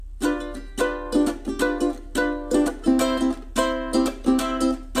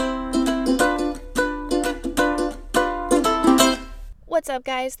What's up,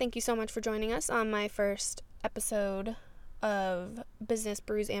 guys? Thank you so much for joining us on my first episode of Business,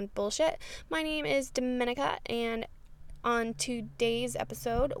 Brews, and Bullshit. My name is Dominica, and on today's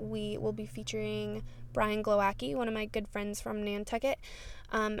episode, we will be featuring Brian Glowacki, one of my good friends from Nantucket,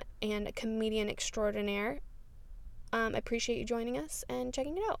 and a comedian extraordinaire. I appreciate you joining us and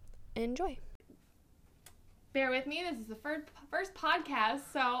checking it out. Enjoy. Bear with me, this is the first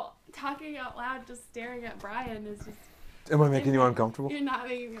podcast, so talking out loud, just staring at Brian is just... Am I making you uncomfortable? You're not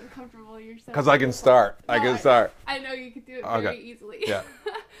making me uncomfortable. You're so... Because I can start. I know you could do it very easily. Yeah.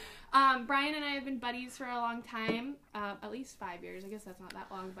 Brian and I have been buddies for a long time, at least 5 years. I guess that's not that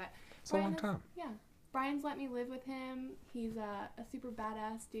long, but... It's a long time. Yeah. Brian's let me live with him. He's a super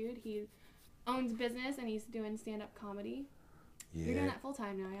badass dude. He owns a business, and he's doing stand-up comedy. Yeah. You're doing that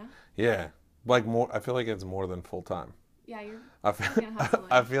full-time now, yeah? Yeah. Like more. I feel like it's more than full-time. Yeah, you're...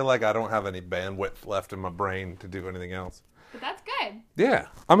 I feel like I don't have any bandwidth left in my brain to do anything else. But that's good. Yeah.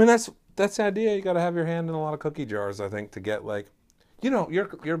 I mean, that's the idea. You got to have your hand in a lot of cookie jars, I think, to get like,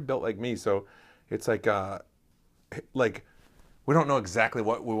 you're built like me, so it's like we don't know exactly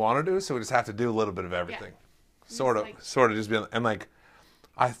what we want to do, so we just have to do a little bit of everything. Yeah. Sort of just being, and like,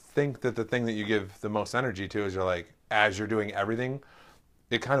 I think that the thing that you give the most energy to is you're like, as you're doing everything,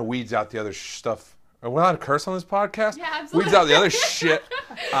 it kind of weeds out the other stuff. Are we allowed to curse on this podcast? Yeah, absolutely. Weeds out the other shit.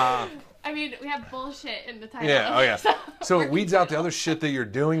 I mean, we have bullshit in the title. Yeah, oh yeah. So it weeds out the other shit that you're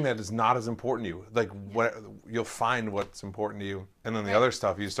doing that is not as important to you. Like, what you'll find what's important to you. And then the other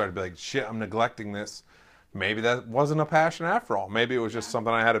stuff, you start to be like, shit, I'm neglecting this. Maybe that wasn't a passion after all. Maybe it was just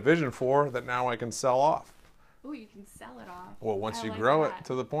something I had a vision for that now I can sell off. Ooh, you can sell it off. Well, once you grow it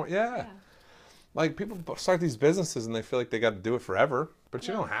to the point, yeah. Like, people start these businesses and they feel like they got to do it forever. But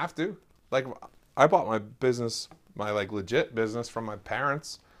you don't have to. Like, I bought my business, my like legit business from my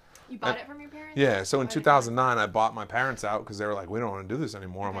parents. You bought it from your parents? Yeah, so in 2009, I bought my parents out because they were like, we don't want to do this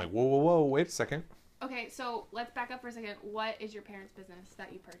anymore. Okay. I'm like, whoa, wait a second. Okay, so let's back up for a second. What is your parents' business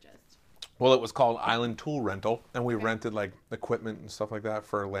that you purchased? Well, it was called Island Tool Rental, and we rented like equipment and stuff like that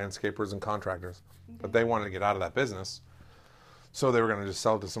for landscapers and contractors. Okay. But they wanted to get out of that business. So they were going to just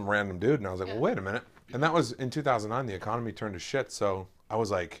sell it to some random dude, and I was like, well, wait a minute. And that was in 2009, the economy turned to shit, so I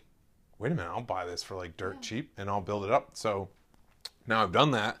was like, wait a minute, I'll buy this for like dirt cheap and I'll build it up. So now I've done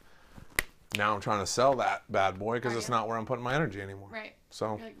that. Now I'm trying to sell that bad boy because it's not where I'm putting my energy anymore. Right.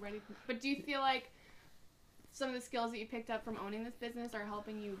 So. You're like ready. But do you feel like some of the skills that you picked up from owning this business are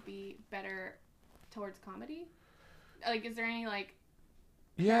helping you be better towards comedy? Like, is there any like?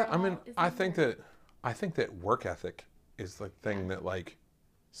 Yeah, I mean, I think that work ethic is the thing that like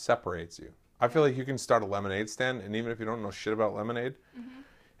separates you. I feel like you can start a lemonade stand, and even if you don't know shit about lemonade,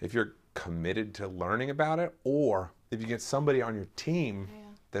 if you're committed to learning about it, or if you get somebody on your team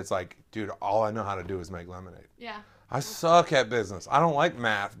that's like, dude, all I know how to do is make lemonade. Yeah. I suck at business. I don't like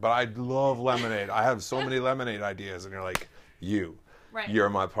math, but I love lemonade. I have so many lemonade ideas, and you're like, you're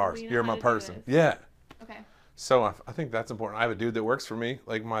my person. You're my person. Yeah. Okay. So I think that's important. I have a dude that works for me,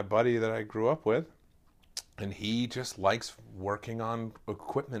 like my buddy that I grew up with, and he just likes working on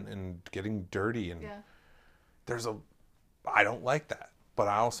equipment and getting dirty. And I don't like that. But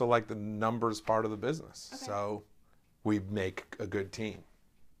I also like the numbers part of the business. Okay. So we make a good team.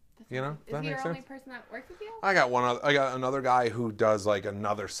 Is he your only person that works with you? I got another guy who does like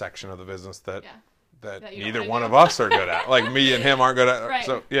another section of the business that neither one of us are good at. Like me and him aren't good at. Right.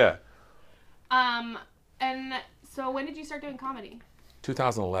 So yeah. And so when did you start doing comedy?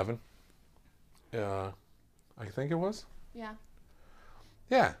 2011. I think it was. Yeah.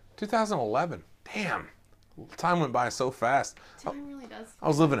 Yeah, 2011. Damn. Time went by so fast. Time really does. I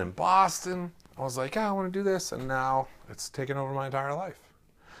was living in Boston. I was like, I want to do this, and now it's taken over my entire life.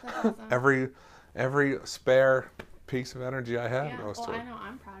 That's awesome. every spare piece of energy I have goes to it. I know.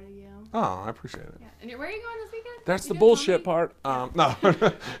 I'm proud of you. Oh, I appreciate it. Yeah. And where are you going this weekend? That's the bullshit part. No.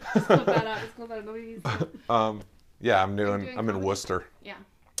 Just clip that out. Nobody needs to. Yeah, I'm in Worcester. Yeah.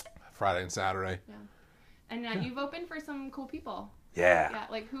 Friday and Saturday. Yeah. And you've opened for some cool people. Yeah. Yeah.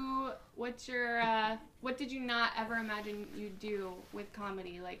 Like what did you not ever imagine you'd do with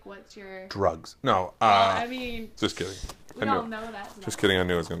comedy? Like, what's your... Drugs. No. I mean... Just kidding. We all know that. Just kidding. I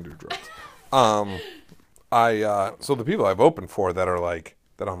knew I was going to do drugs. So the people I've opened for that are like,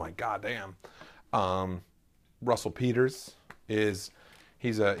 that I'm like, God damn. Russell Peters he's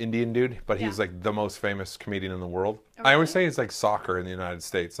an Indian dude, but he's like the most famous comedian in the world. Oh, really? I always say it's like soccer in the United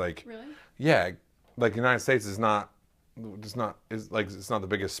States. Like, really? Yeah. Like the United States is not the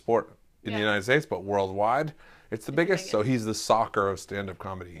biggest sport in the United States, but worldwide, it's the biggest. So he's the soccer of stand-up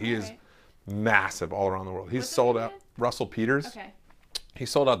comedy. He is massive all around the world. He's sold out. Russell Peters. Okay. He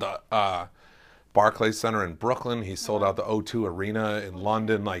sold out Barclays Center in Brooklyn. He sold out the O2 Arena in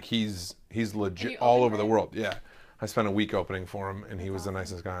London. Like he's legit all over the world. Yeah, I spent a week opening for him, and he was the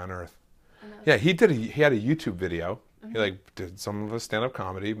nicest guy on earth. Yeah, he had a YouTube video. He like did some of his stand-up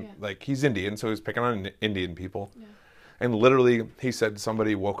comedy. Yeah. Like he's Indian, so he was picking on Indian people. Yeah. And literally, he said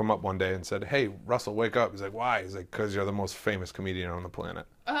somebody woke him up one day and said, "Hey, Russell, wake up." He's like, "Why?" He's like, "Because you're the most famous comedian on the planet."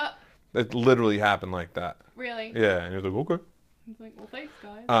 It literally happened like that. Really? Yeah, and he was like, "Okay." He's like, "Well, thanks,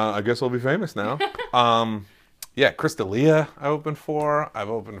 guys." I guess I'll be famous now. Yeah, Chris D'Elia I opened for. I've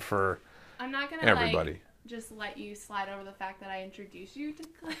opened for everybody. Just let you slide over the fact that I introduced you to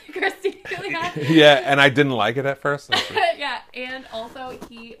Christy D'Elia. Yeah, and I didn't like it at first. Yeah, and also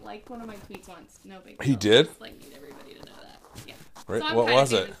he liked one of my tweets once. No big deal. He did? Just like need everybody to know that. Yeah. Right. So What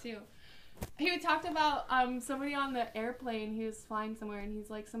was it? Too. He talked about somebody on the airplane. He was flying somewhere, and he's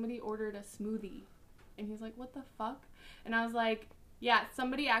like, somebody ordered a smoothie, and he's like, "What the fuck?" And I was like, "Yeah,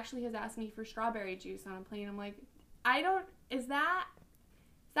 somebody actually has asked me for strawberry juice on a plane." I'm like, Is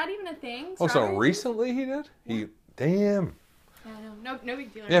that even a thing? Oh, so recently he did? Yeah. Damn. Yeah, no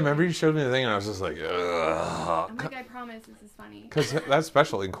big deal. Yeah, remember you showed me the thing and I was just like, ugh. I'm like, I promise this is funny. Because that's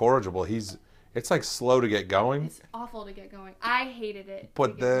special, incorrigible. It's like slow to get going. It's awful to get going. I hated it.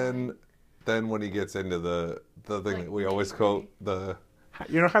 But then when he gets into the thing like, that we always quote,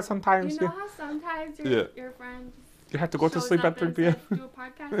 you know how sometimes your friends you have to go to sleep at 3 p.m. Do a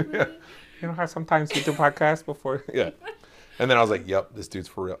podcast with me? You know how sometimes you do podcasts before? Yeah. And then I was like, yep, this dude's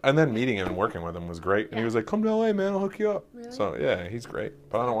for real. And then meeting him and working with him was great. And he was like, come to LA, man, I'll hook you up. Really? So, yeah, he's great.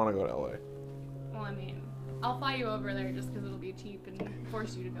 But I don't want to go to LA. Well, I mean, I'll fly you over there just because it'll be cheap and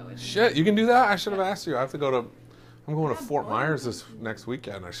force you to go with me. Shit, you can do that? I should have asked you. I'm going to Fort Myers this next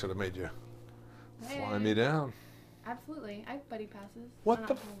weekend. I should have made you fly me down. Absolutely. I have buddy passes. What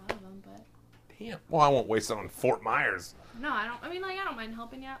the? A lot of them, but... Damn. Well, I won't waste it on Fort Myers. No, I don't. I mean, like, I don't mind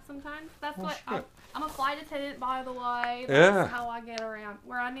helping you out sometimes. That's I'm a flight attendant, by the way. That's how I get around.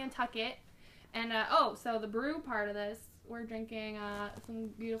 We're on Nantucket. And, so the brew part of this, we're drinking some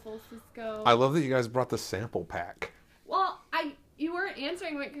beautiful Cisco. I love that you guys brought the sample pack. Well, you weren't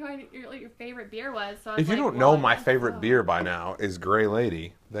answering what kind of your favorite beer was. So if you don't know my favorite beer by now is Grey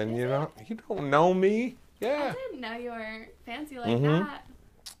Lady, then you don't know me. Yeah. I didn't know you were fancy like that.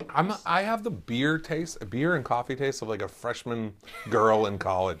 I have the beer and coffee taste of like a freshman girl in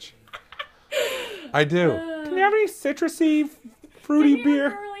college. I do. Can you have any citrusy, fruity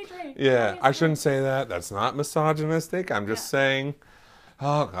beer? Yeah, I shouldn't say that. That's not misogynistic. I'm just saying.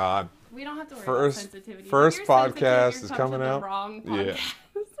 Oh God. We don't have to worry about sensitivity. First podcast is coming out. Wrong podcast.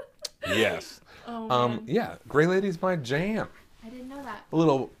 Yeah. Yes. Yeah. Grey Lady's my jam. I didn't know that. A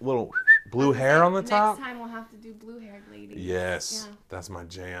little blue hair on the top. Next time we'll have to do blue-haired ladies. Yes, that's my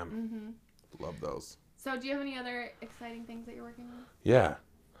jam. Love those. So, do you have any other exciting things that you're working on? Yeah.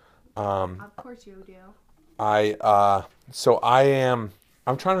 Of course you do. I'm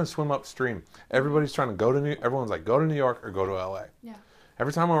trying to swim upstream. Everybody's trying to everyone's like, go to New York or go to LA. Yeah.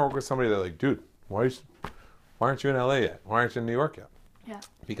 Every time I work with somebody, they're like, dude, why aren't you in LA yet? Why aren't you in New York yet? Yeah.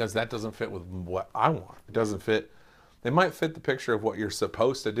 Because that doesn't fit with what I want. It doesn't fit. They might fit the picture of what you're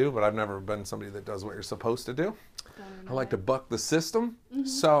supposed to do, but I've never been somebody that does what you're supposed to do. I like to buck the system.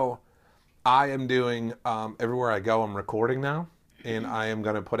 So I am doing, everywhere I go, I'm recording now. And I am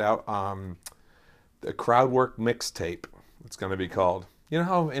going to put out the crowd work mixtape. It's going to be called. You know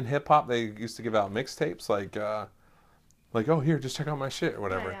how in hip hop they used to give out mixtapes? Like, oh, here, just check out my shit or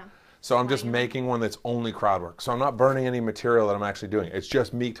whatever. Yeah. So I'm just making one that's only crowd work. So I'm not burning any material that I'm actually doing. It's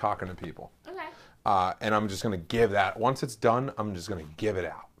just me talking to people. And I'm just going to give that. Once it's done, I'm just going to give it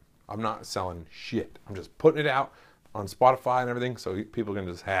out. I'm not selling shit. I'm just putting it out on Spotify and everything so people can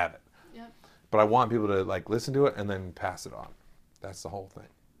just have it. Yep. But I want people to like listen to it and then pass it on. That's the whole thing.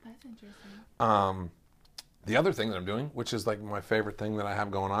 That's interesting. The other thing that I'm doing, which is like my favorite thing that I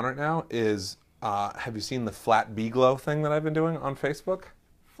have going on right now, is have you seen the Flat Bee-Glow thing that I've been doing on Facebook?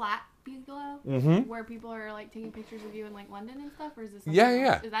 Flat Bee-Glow? Where people are like taking pictures of you in like London and stuff? Or is this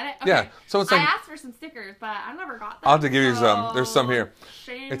Yeah. Is that it? Okay. Yeah. So it's like, I asked for some stickers, but I never got them. I'll have to give you some. There's some here.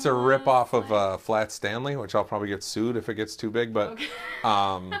 It's a rip-off of Flat Stanley, which I'll probably get sued if it gets too big. But do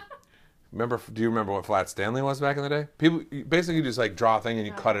you remember what Flat Stanley was back in the day? People basically just like draw a thing and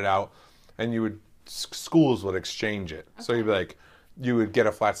you cut it out, and schools would exchange it. Okay. So you'd be like, you would get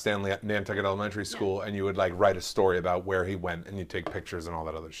a Flat Stanley at Nantucket Elementary School, and you would like write a story about where he went, and you take pictures and all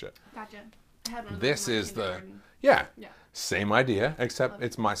that other shit. Gotcha. I had one of this is same idea, except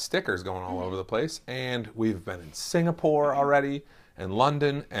it's my stickers going all over the place, and we've been in Singapore already, and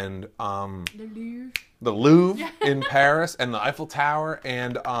London, and the Louvre in Paris, and the Eiffel Tower,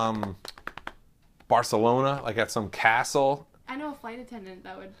 and Barcelona, like at some castle. I know a flight attendant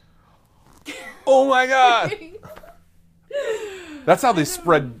that would Oh my God. That's how they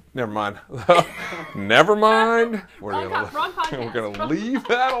spread. Never mind. Never mind. We're Wrong podcast. gonna leave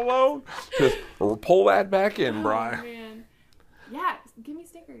that alone. Just pull that back in, Brian. Oh, man. Yeah, give me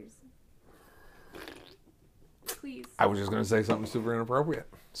stickers. Please. I was just gonna say something super inappropriate,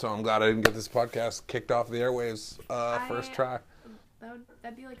 so I'm glad I didn't get this podcast kicked off the airwaves first try.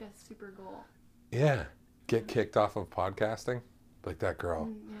 That'd be like a super goal. Yeah, get kicked off of podcasting. Like that girl.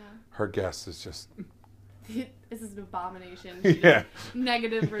 Yeah. Her guest is just. This is an abomination. Yeah.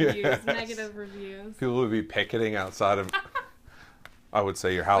 Negative reviews. Yes. Negative reviews. People would be picketing outside of, I would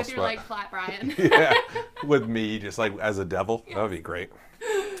say, your house. With your leg flat, Brian. Yeah. With me, just like as a devil. That would be great.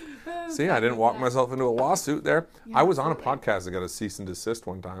 See, I didn't walk myself into a lawsuit there. Yeah, I was on a absolutely. podcast that got a cease and desist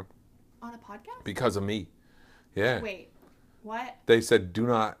one time. On a podcast? Because of me. Yeah. Wait. What? They said, do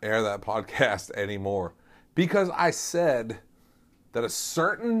not air that podcast anymore. Because I said that a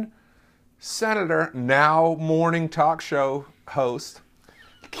certain senator, now morning talk show host,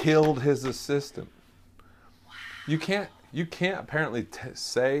 killed his assistant. Wow. You can't apparently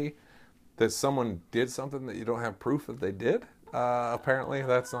say that someone did something that you don't have proof that they did. Apparently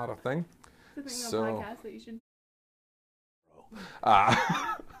that's not a thing. It's a thing on podcast that you should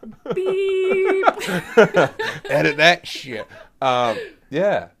beep. Edit that shit.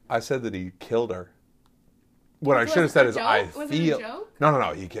 Yeah, I said that he killed her. What I should have said is I feel. Was it a joke?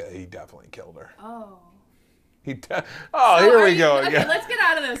 No. He definitely killed her. Oh. Here we go again. Okay, let's get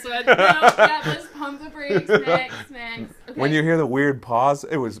out of this one. No, yeah, let's pump the brakes. Next. Okay. When you hear the weird pause,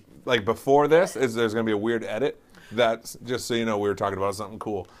 it was like before this. There's going to be a weird edit. That's just so you know we were talking about something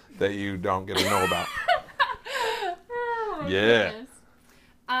cool that you don't get to know about. Oh, yeah.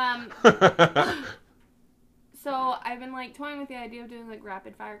 So I've been like toying with the idea of doing like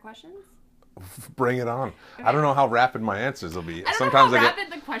rapid fire questions. Bring it on. Okay. I don't know how rapid my answers will be. I don't know how rapid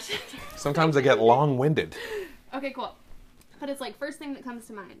the questions are. Sometimes I get long-winded. Okay, cool. But it's like first thing that comes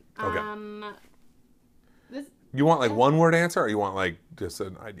to mind. Okay. You want like one-word answer, or you want like just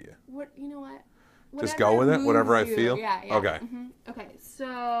an idea? What you know what? Just go with it, whatever I feel. Yeah. Okay. Mm-hmm. Okay.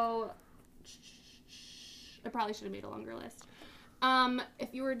 So I probably should have made a longer list.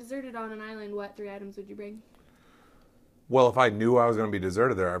 If you were deserted on an island, what 3 items would you bring? Well, if I knew I was going to be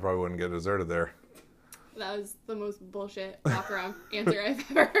deserted there, I probably wouldn't get deserted there. That was the most bullshit walk-around answer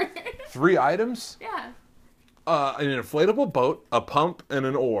I've ever heard. 3 items? Yeah. An inflatable boat, a pump, and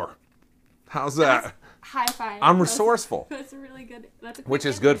an oar. How's that? High five. I'm resourceful. That's a really good. That's a which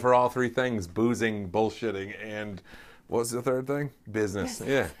is good for all 3 things: boozing, bullshitting, and what was the third thing? Business.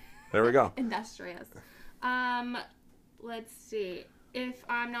 Yeah. There we go. Industrious. Let's see. If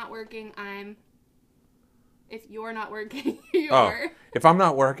I'm not working, If you're not working, you're. Oh, if I'm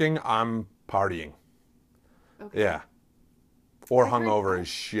not working, I'm partying. Okay. Yeah. Or hungover as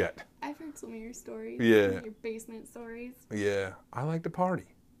shit. I've heard some of your stories. Yeah. Your basement stories. Yeah. I like to party.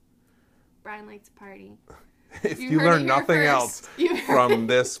 Brian likes to party. If you learn nothing else from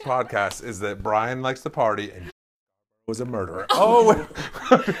this podcast, is that Brian likes to party and was a murderer. Oh.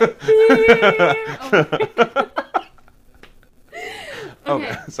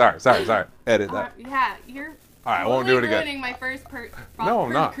 Okay. Sorry. Edit that. Yeah, you're. All right, I won't do it again. Ruining my first No,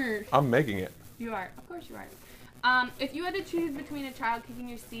 I'm not. I'm making it. You are. Of course you are. If you had to choose between a child kicking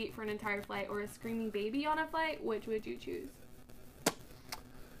your seat for an entire flight or a screaming baby on a flight, which would you choose?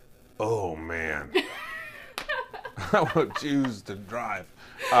 Oh, man. I would choose to drive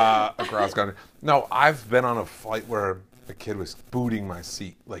across country. No, I've been on a flight where a kid was booting my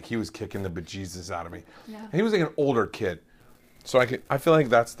seat. Like, he was kicking the bejesus out of me. Yeah. And he was like an older kid. So I feel like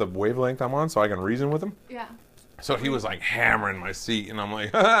that's the wavelength I'm on, so I can reason with him. Yeah. So he was like hammering my seat, and I'm like,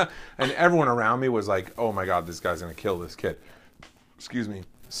 and everyone around me was like, oh my God, this guy's going to kill this kid. Excuse me.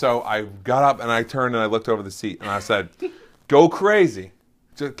 So I got up and I turned and I looked over the seat and I said, go crazy.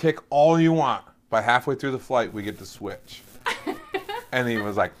 Just kick all you want. By halfway through the flight, we get to switch. And he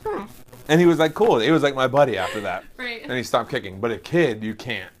was like, and he was like, cool. He was like my buddy after that. Right. And he stopped kicking. But a kid, you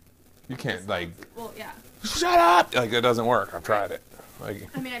can't like, well, yeah. Shut up! Like, it doesn't work. I've tried it. Like,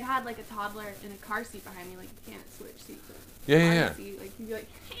 I mean, I've had like a toddler in a car seat behind me. Like, you can't switch seats. Yeah. Seat. Like, you'd be like,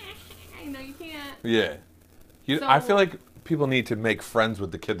 no, you can't. Yeah. I feel like people need to make friends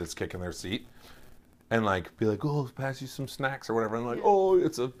with the kid that's kicking their seat, and like be like, oh, pass you some snacks or whatever. And like,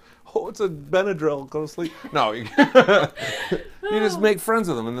 it's a Benadryl. Go to sleep. No, you just make friends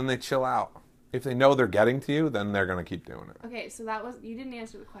with them, and then they chill out. If they know they're getting to you, then they're gonna keep doing it. Okay, so you didn't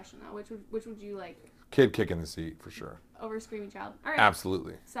answer the question though. Which would you like? Kid kicking the seat for sure. Over screaming child. All right.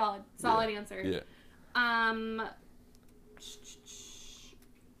 Absolutely. Solid answer. Yeah.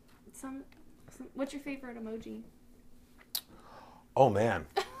 What's your favorite emoji? Oh man.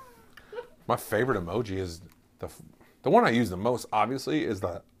 My favorite emoji is the one I use the most, obviously, is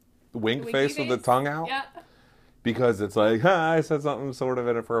the wink face with the tongue out. Yeah. Because it's like, I said something sort of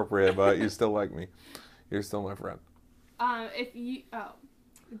inappropriate, but you still like me. You're still my friend.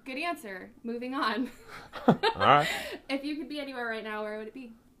 Good answer. Moving on. All right. If you could be anywhere right now, where would it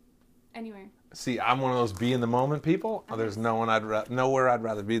be? Anywhere. See, I'm one of those be in the moment people. There's nowhere I'd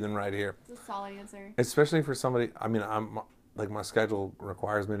rather be than right here. It's a solid answer. Especially for somebody, I mean, my schedule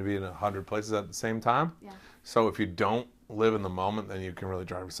requires me to be in 100 places at the same time. Yeah. So if you don't live in the moment, then you can really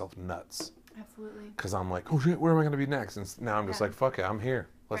drive yourself nuts. Absolutely. Because I'm like, oh shit, where am I going to be next? And now I'm just like, fuck it, I'm here.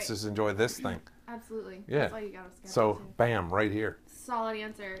 Let's just enjoy this thing. Absolutely. Yeah. That's all you got to schedule. So, too. Bam, right here. Solid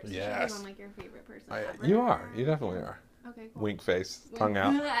answer. Yes. I'm like your favorite person ever. You are. You definitely are. Okay, cool. Wink face, tongue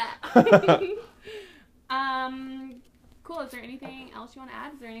out. Cool. Is there anything else you want to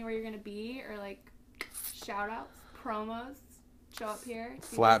add? Is there anywhere you're going to be, or like shout outs, promos? Show up here.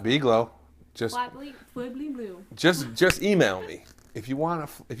 Flat B-Glow. Flatly blue. Just email me if you want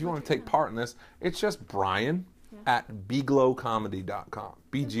to take part in this. It's just Brian at bglowcomedy.com.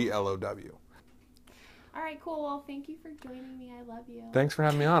 BGLOW. All right, cool. Well, thank you for joining me. I love you. Thanks for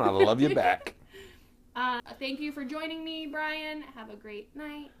having me on. I love you back. Thank you for joining me, Brian. Have a great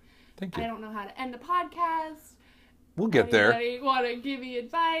night. Thank you. I don't know how to end the podcast. We'll get there. Anybody want to give me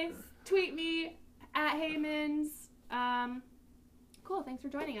advice? Tweet me at Haymans. Cool. Thanks for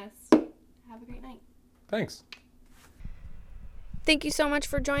joining us. Have a great night. Thanks. Thank you so much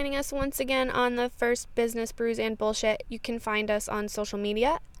for joining us once again on the first Business Brews and Bullshit. You can find us on social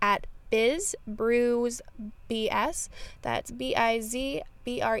media at BizBrewsBS. That's BizBrewsBS.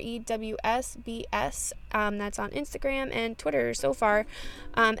 That's on Instagram and Twitter so far.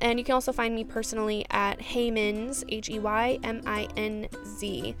 And you can also find me personally at Haymans, HEYMINZ.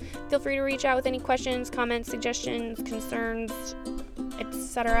 Feel free to reach out with any questions, comments, suggestions, concerns,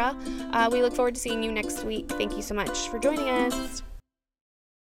 etc. We look forward to seeing you next week. Thank you so much for joining us.